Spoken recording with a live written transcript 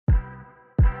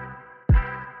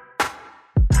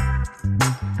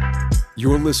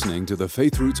You're listening to the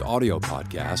Faith Roots audio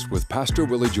podcast with Pastor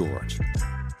Willie George.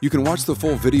 You can watch the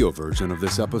full video version of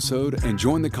this episode and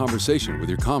join the conversation with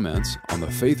your comments on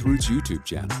the Faith Roots YouTube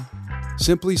channel.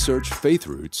 Simply search Faith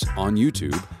Roots on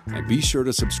YouTube and be sure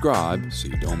to subscribe so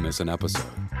you don't miss an episode.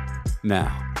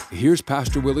 Now, here's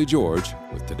Pastor Willie George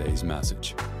with today's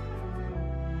message.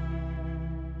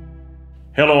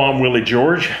 Hello, I'm Willie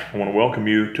George. I want to welcome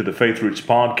you to the Faith Roots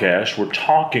podcast. We're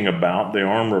talking about the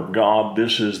armor of God.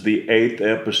 This is the 8th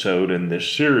episode in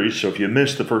this series. So if you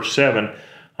missed the first 7,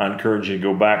 I encourage you to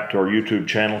go back to our YouTube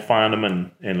channel, find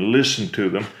them, and listen to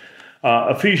them.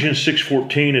 Ephesians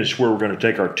 6:14 is where we're going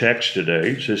to take our text today.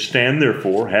 It says, "Stand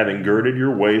therefore, having girded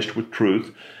your waist with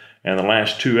truth." And the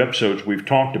last 2 episodes, we've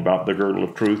talked about the girdle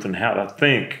of truth and how to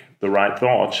think the right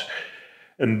thoughts.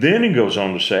 And then he goes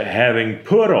on to say, having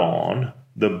put on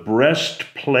the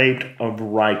breastplate of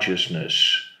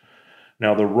righteousness.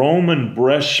 Now, the Roman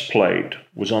breastplate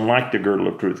was unlike the girdle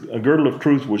of truth. A girdle of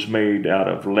truth was made out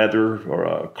of leather or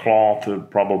a cloth,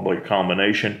 probably a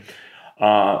combination.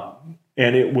 And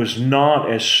it was not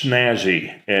as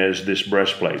snazzy as this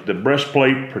breastplate. The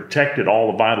breastplate protected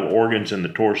all the vital organs in the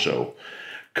torso,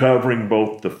 covering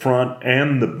both the front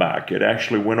and the back. It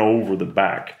actually went over the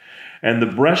back. And the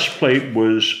breastplate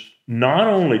was not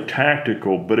only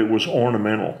tactical, but it was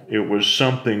ornamental. It was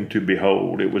something to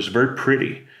behold. It was very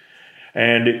pretty.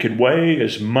 And it could weigh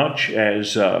as much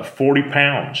as 40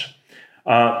 pounds.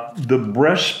 The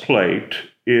breastplate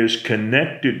is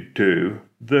connected to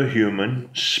the human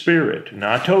spirit.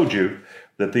 Now, I told you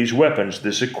that these weapons,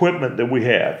 this equipment that we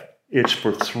have, it's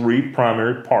for 3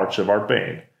 primary parts of our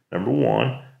being. Number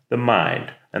 1, the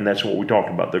mind. And that's what we talked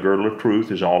about. The girdle of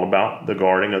truth is all about the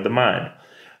guarding of the mind.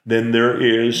 Then there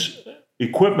is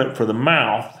equipment for the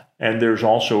mouth, and there's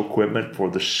also equipment for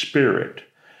the spirit.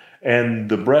 And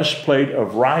the breastplate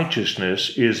of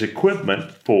righteousness is equipment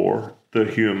for the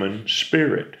human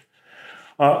spirit.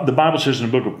 The Bible says in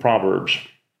the book of Proverbs,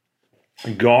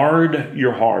 guard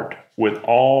your heart with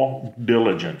all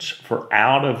diligence, for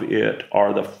out of it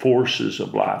are the forces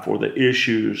of life, or the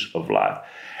issues of life.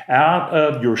 Out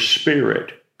of your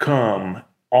spirit come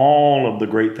all of the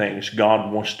great things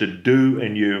God wants to do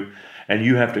in you, and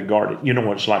you have to guard it. You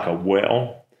know, it's like a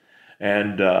well.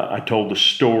 And I told the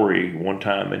story one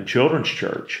time in children's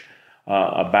church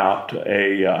about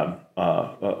a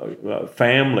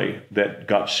family that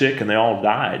got sick, and they all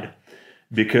died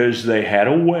because they had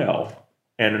a well,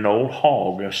 and an old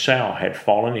hog, a sow, had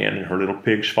fallen in, and her little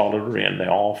pigs followed her in. They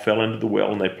all fell into the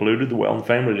well, and they polluted the well, and the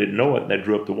family didn't know it, and they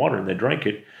drew up the water, and they drank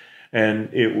it.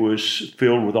 And it was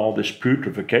filled with all this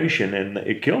putrefaction, and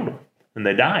it killed them. And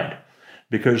they died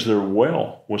because their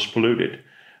well was polluted.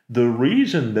 The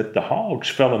reason that the hogs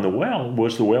fell in the well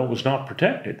was not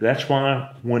protected. That's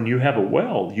why when you have a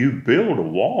well, you build a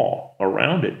wall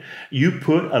around it. You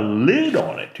put a lid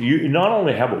on it. You not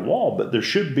only have a wall, but there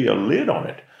should be a lid on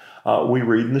it. We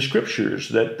read in the scriptures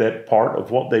that part of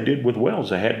what they did with wells,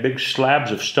 they had big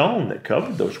slabs of stone that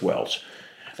covered those wells.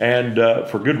 And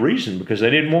for good reason, because they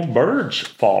didn't want birds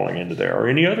falling into there or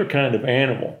any other kind of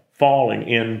animal falling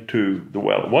into the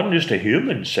well. It wasn't just a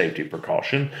human safety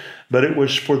precaution, but it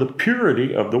was for the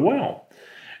purity of the well.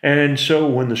 And so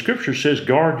when the scripture says,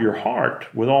 guard your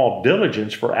heart with all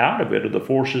diligence, for out of it are the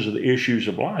forces of the issues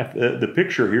of life, the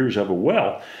picture here is of a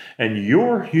well. And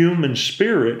your human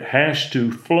spirit has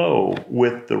to flow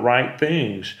with the right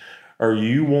things, or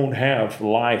you won't have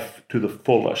life to the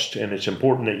fullest, and it's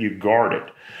important that you guard it.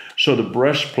 So the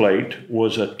breastplate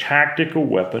was a tactical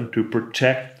weapon to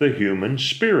protect the human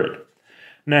spirit.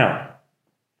 Now,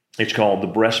 it's called the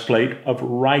breastplate of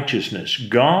righteousness.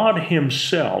 God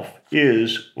himself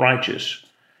is righteous.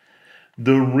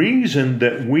 The reason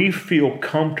that we feel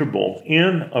comfortable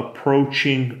in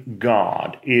approaching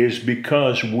God is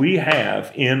because we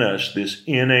have in us this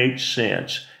innate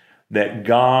sense that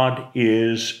God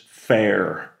is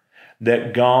fair,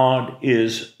 that God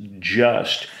is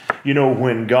just. You know,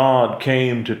 when God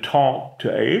came to talk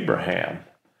to Abraham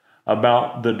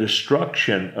about the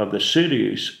destruction of the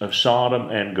cities of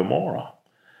Sodom and Gomorrah,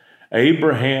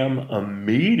 Abraham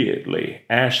immediately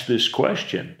asked this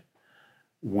question,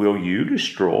 will you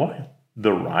destroy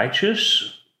the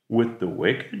righteous with the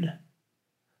wicked?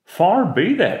 Far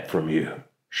be that from you.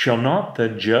 Shall not the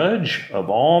judge of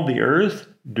all the earth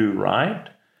do right?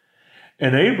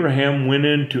 And Abraham went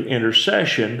into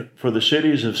intercession for the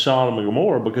cities of Sodom and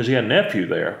Gomorrah because he had a nephew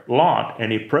there, Lot,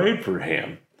 and he prayed for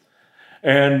him.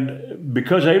 And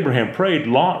because Abraham prayed,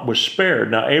 Lot was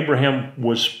spared. Now, Abraham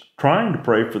was trying to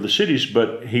pray for the cities,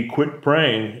 but he quit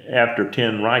praying after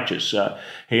 10 righteous.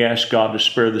 He asked God to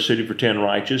spare the city for 10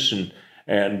 righteous,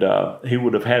 And he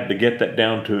would have had to get that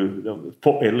down to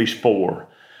at least 4,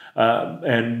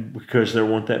 and because there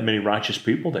weren't that many righteous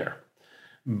people there.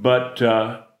 But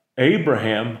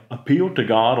Abraham appealed to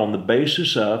God on the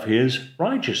basis of his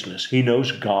righteousness. He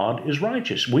knows God is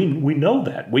righteous. We know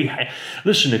that.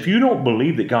 Listen, if you don't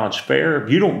believe that God's fair,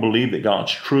 if you don't believe that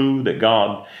God's true, that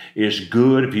God is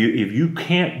good, if you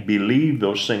can't believe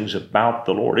those things about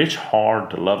the Lord, it's hard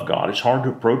to love God. It's hard to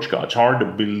approach God. It's hard to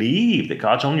believe that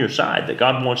God's on your side, that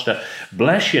God wants to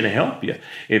bless you and help you,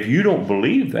 if you don't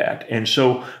believe that. And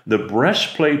so the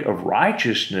breastplate of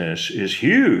righteousness is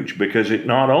huge, because it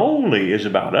not only is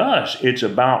about us, it's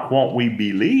about what we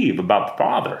believe about the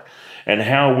Father and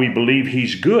how we believe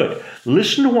He's good.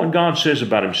 Listen to what God says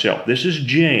about Himself. This is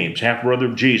James, half-brother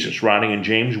of Jesus, writing in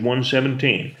James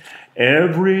 1:17.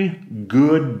 Every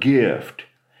good gift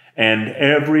and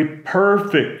every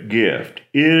perfect gift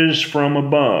is from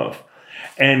above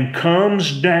and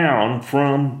comes down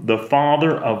from the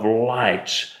Father of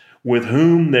lights, with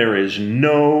whom there is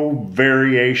no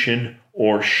variation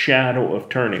or shadow of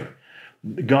turning.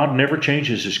 God never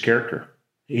changes His character.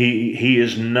 He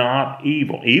is not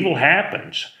evil. Evil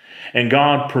happens, and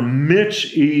God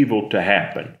permits evil to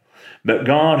happen. But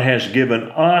God has given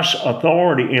us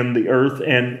authority in the earth,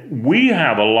 and we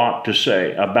have a lot to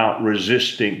say about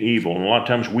resisting evil. And a lot of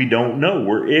times we don't know.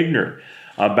 We're ignorant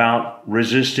about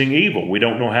resisting evil. We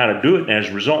don't know how to do it, and as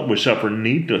a result, we suffer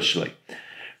needlessly.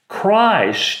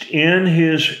 Christ, in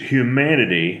His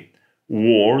humanity,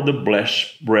 wore the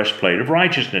breastplate of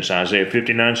righteousness. Isaiah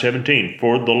 59:17.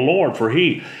 For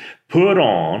He put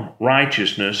on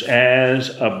righteousness as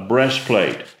a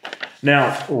breastplate.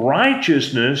 Now,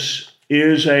 righteousness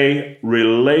is a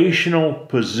relational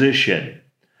position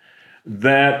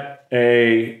that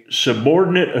a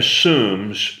subordinate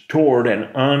assumes toward an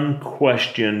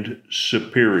unquestioned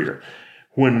superior.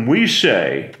 When we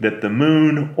say that the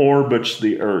moon orbits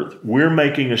the earth, we're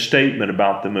making a statement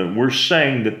about the moon. We're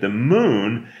saying that the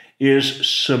moon is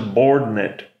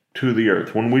subordinate to the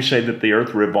earth. When we say that the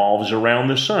earth revolves around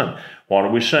the sun, what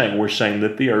are we saying? We're saying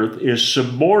that the earth is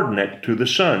subordinate to the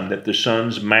sun, that the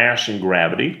sun's mass and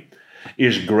gravity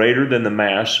is greater than the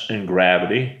mass and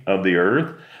gravity of the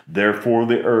earth. Therefore,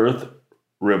 the earth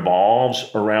revolves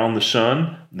around the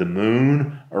sun, the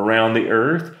moon around the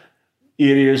earth.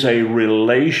 It is a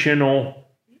relational,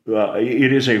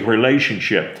 it is a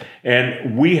relationship,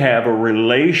 and we have a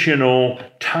relational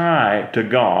tie to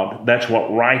God. That's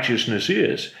what righteousness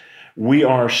is. We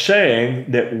are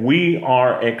saying that we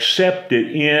are accepted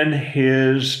in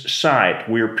His sight.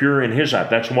 We are pure in His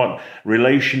sight. That's what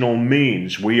relational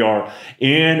means. We are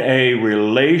in a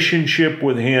relationship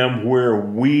with Him where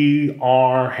we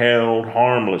are held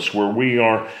harmless, where we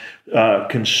are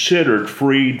considered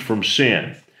freed from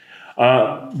sin.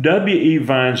 W.E.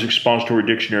 Vine's Expository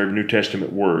Dictionary of New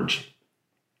Testament Words.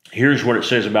 Here's what it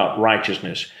says about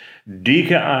righteousness.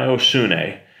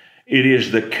 Dikaiosune. It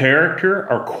is the character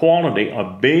or quality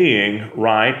of being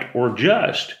right or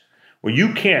just. Well,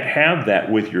 you can't have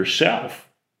that with yourself.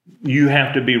 You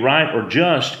have to be right or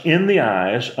just in the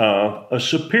eyes of a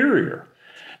superior.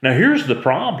 Now, here's the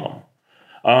problem.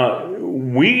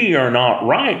 We are not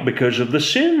right because of the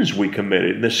sins we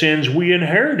committed, the sins we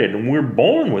inherited, and we're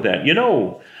born with that. You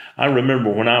know, I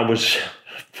remember when I was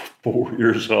 4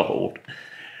 years old,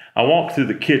 I walked through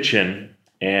the kitchen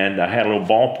and I had a little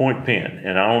ballpoint pen,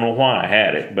 and I don't know why I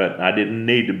had it, but I didn't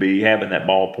need to be having that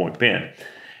ballpoint pen.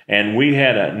 And we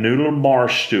had a noodle bar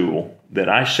stool that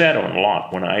I sat on a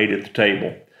lot when I ate at the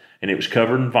table, and it was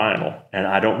covered in vinyl. And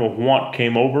I don't know what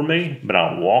came over me, but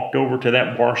I walked over to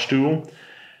that bar stool,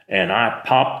 and I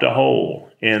popped a hole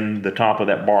in the top of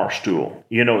that bar stool.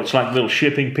 You know, it's like little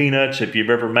shipping peanuts. If you've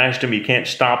ever mashed them, you can't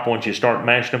stop once you start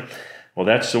mashing them. Well,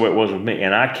 that's the way it was with me.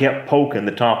 And I kept poking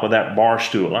the top of that bar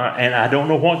stool. And I don't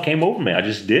know what came over me. I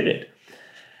just did it.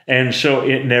 And so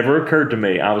it never occurred to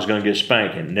me I was going to get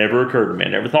spanked. It never occurred to me. I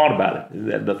never thought about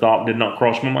it. The thought did not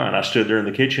cross my mind. I stood there in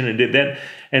the kitchen and did that.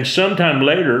 And sometime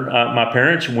later, my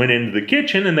parents went into the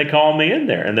kitchen and they called me in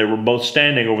there. And they were both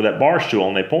standing over that bar stool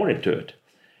and they pointed to it.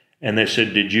 And they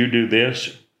said, "Did you do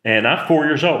this?" And I'm 4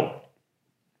 years old.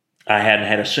 I hadn't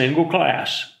had a single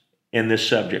class in this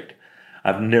subject.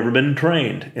 I've never been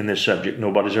trained in this subject.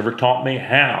 Nobody's ever taught me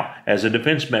how, as a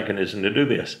defense mechanism, to do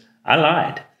this. I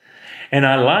lied. And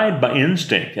I lied by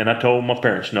instinct. And I told my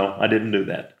parents, no, I didn't do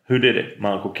that. Who did it?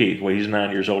 My Uncle Keith. Well, he's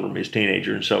 9 years older than me. He's a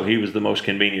teenager. And so he was the most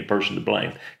convenient person to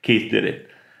blame. Keith did it.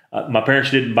 My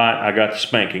parents didn't bite. I got the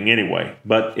spanking anyway.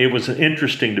 But it was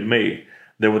interesting to me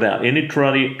that without any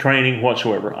training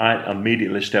whatsoever, I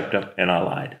immediately stepped up and I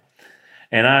lied.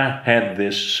 and I had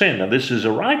this sin. Now, this is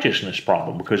a righteousness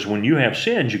problem, because when you have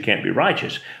sins, you can't be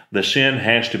righteous. The sin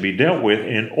has to be dealt with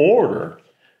in order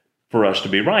for us to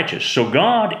be righteous. So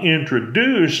God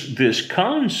introduced this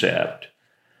concept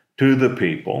to the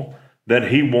people that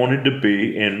he wanted to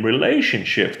be in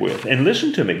relationship with. And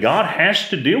listen to me, God has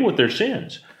to deal with their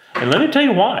sins. And let me tell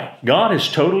you why. God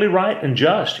is totally right and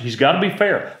just. He's got to be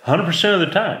fair 100% of the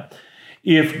time.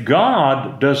 If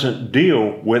God doesn't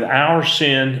deal with our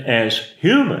sin as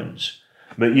humans,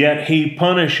 but yet he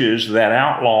punishes that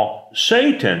outlaw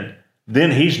Satan,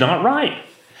 then he's not right.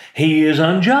 He is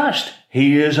unjust.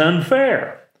 He is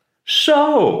unfair.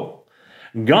 So,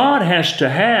 God has to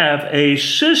have a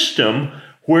system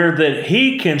where that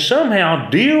he can somehow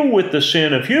deal with the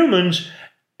sin of humans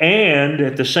and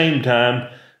at the same time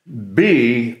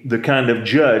be the kind of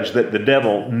judge that the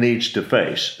devil needs to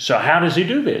face. So how does he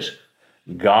do this?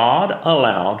 God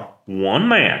allowed one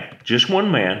man, just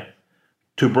one man,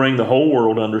 to bring the whole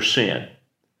world under sin,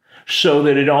 so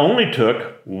that it only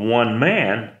took one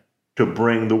man to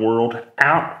bring the world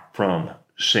out from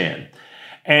sin.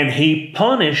 And he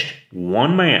punished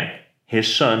one man,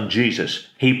 his son Jesus.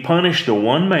 He punished the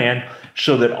one man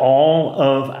so that all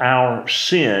of our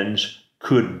sins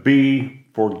could be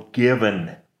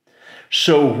forgiven.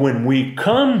 So when we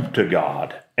come to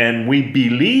God and we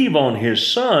believe on his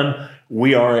son,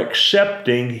 we are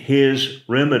accepting his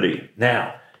remedy.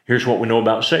 Now, here's what we know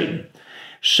about Satan.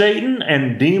 Satan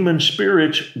and demon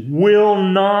spirits will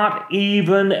not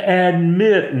even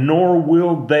admit, nor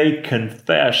will they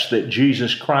confess that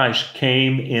Jesus Christ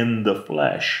came in the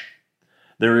flesh.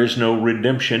 There is no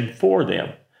redemption for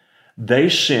them. They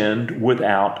sinned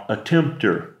without a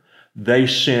tempter. They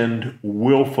sinned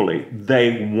willfully.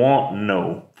 They want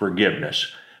no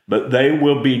forgiveness. But they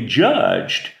will be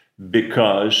judged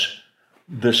because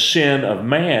the sin of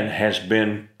man has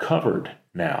been covered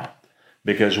now.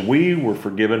 Because we were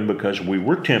forgiven because we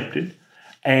were tempted,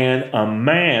 and a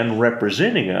man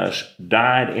representing us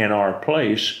died in our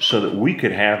place so that we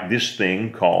could have this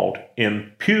thing called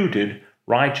imputed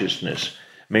righteousness,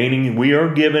 meaning we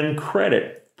are given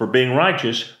credit for being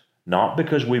righteous, not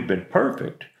because we've been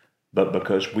perfect, but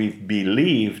because we've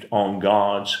believed on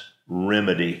God's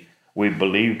remedy. We've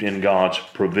believed in God's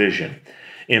provision.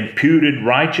 Imputed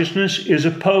righteousness is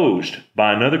opposed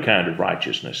by another kind of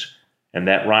righteousness. And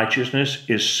that righteousness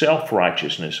is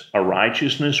self-righteousness, a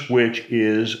righteousness which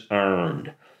is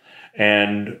earned.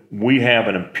 And we have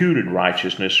an imputed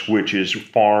righteousness which is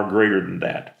far greater than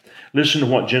that. Listen to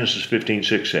what Genesis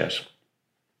 15:6 says.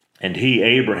 And he,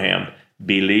 Abraham,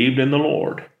 believed in the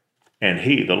Lord, and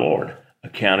he, the Lord,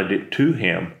 accounted it to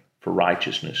him for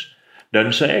righteousness.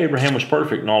 Doesn't say Abraham was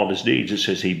perfect in all of his deeds. It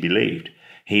says he believed.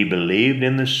 He believed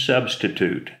in the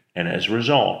substitute, and as a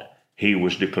result, he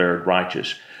was declared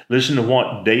righteous. Listen to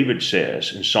what David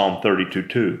says in Psalm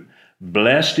 32:2.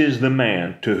 Blessed is the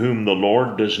man to whom the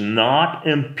Lord does not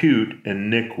impute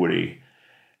iniquity,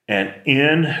 and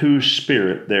in whose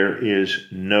spirit there is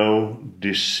no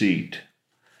deceit.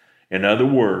 In other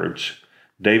words,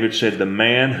 David said the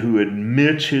man who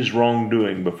admits his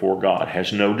wrongdoing before God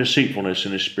has no deceitfulness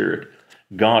in his spirit.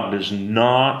 God does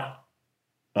not,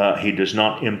 he does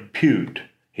not impute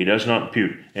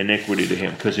iniquity to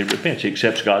him because he repents. He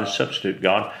accepts God as substitute.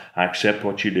 God, I accept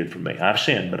what you did for me. I've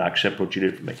sinned, but I accept what you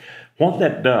did for me. What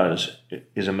that does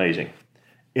is amazing.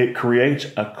 It creates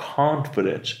a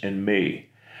confidence in me,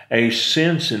 a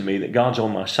sense in me that God's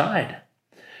on my side.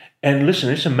 And listen,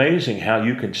 it's amazing how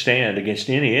you can stand against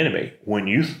any enemy when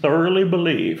you thoroughly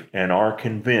believe and are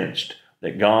convinced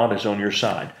that God is on your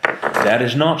side. That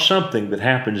is not something that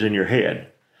happens in your head.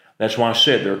 That's why I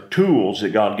said there are tools that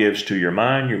God gives to your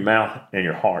mind, your mouth, and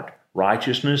your heart.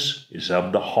 Righteousness is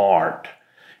of the heart.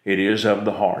 It is of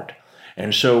the heart.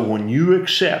 And so when you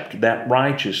accept that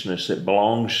righteousness that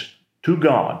belongs to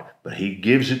God, but he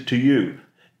gives it to you,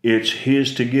 it's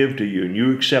his to give to you, and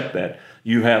you accept that,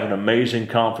 you have an amazing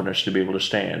confidence to be able to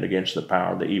stand against the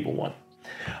power of the evil one.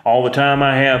 All the time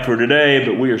I have for today,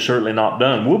 but we are certainly not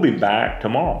done. We'll be back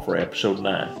tomorrow for episode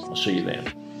 9. I'll see you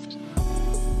then.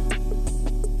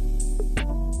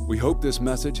 We hope this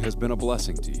message has been a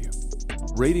blessing to you.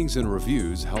 Ratings and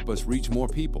reviews help us reach more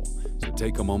people, so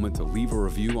take a moment to leave a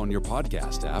review on your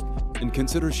podcast app and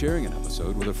consider sharing an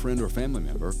episode with a friend or family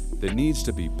member that needs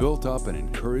to be built up and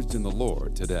encouraged in the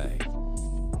Lord today.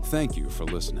 Thank you for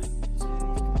listening.